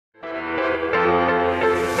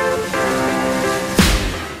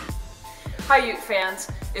Hi Ute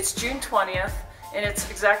fans, it's June 20th and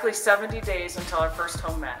it's exactly 70 days until our first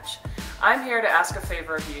home match. I'm here to ask a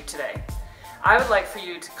favor of you today. I would like for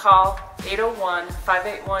you to call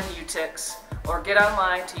 801-581-UTIX or get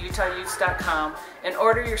online to utahutes.com and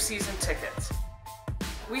order your season tickets.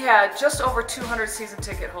 We had just over 200 season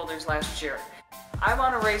ticket holders last year. I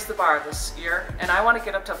want to raise the bar this year and I want to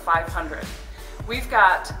get up to 500. We've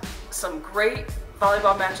got some great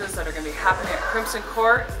volleyball matches that are going to be happening at Crimson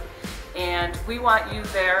Court, and we want you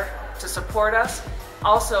there to support us.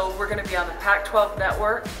 Also, we're going to be on the Pac-12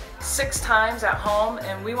 network 6 times at home,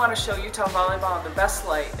 and we want to show Utah volleyball in the best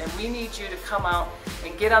light, and we need you to come out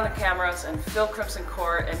and get on the cameras and fill Crimson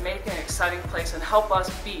Court and make an exciting place and help us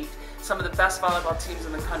beat some of the best volleyball teams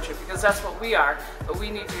in the country, because that's what we are, but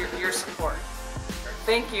we need your support.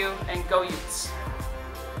 Thank you, and go Utes!